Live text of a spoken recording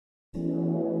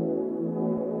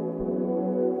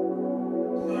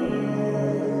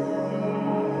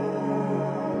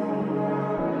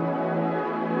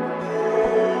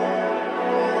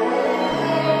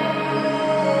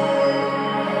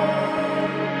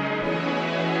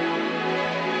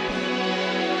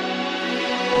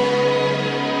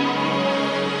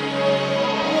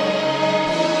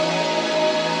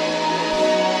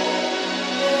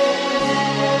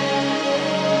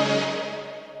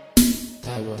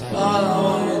All I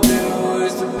wanna do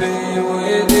is to be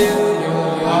with you.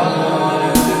 All I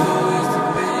wanna do is to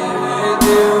be with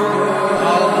you.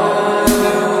 All I wanna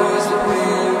do is to be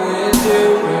with you.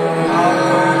 All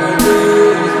I wanna do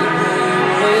is to be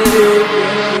with you.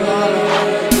 All I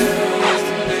wanna do is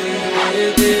to be with you.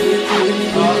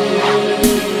 All I wanna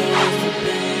do is to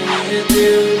be with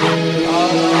you.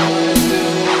 All I wanna do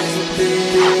is to be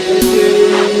with you.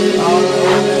 All I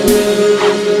wanna do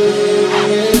is to be with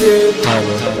you.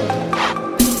 Thaiboy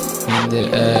in the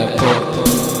airport,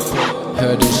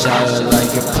 heard it shout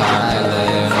like a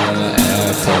pilot on the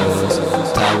Air Force.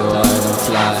 Thaiboy I don't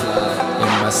fly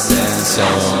in my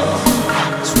sensor,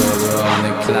 swerve on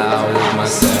the cloud with my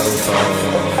cell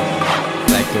phone,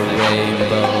 like a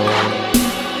rainbow.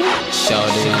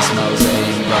 Shorty is my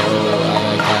rainbow,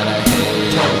 I got a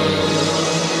halo,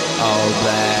 all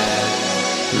black,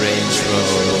 Range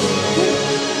Rover.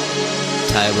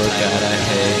 Thaiboy got a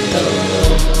halo.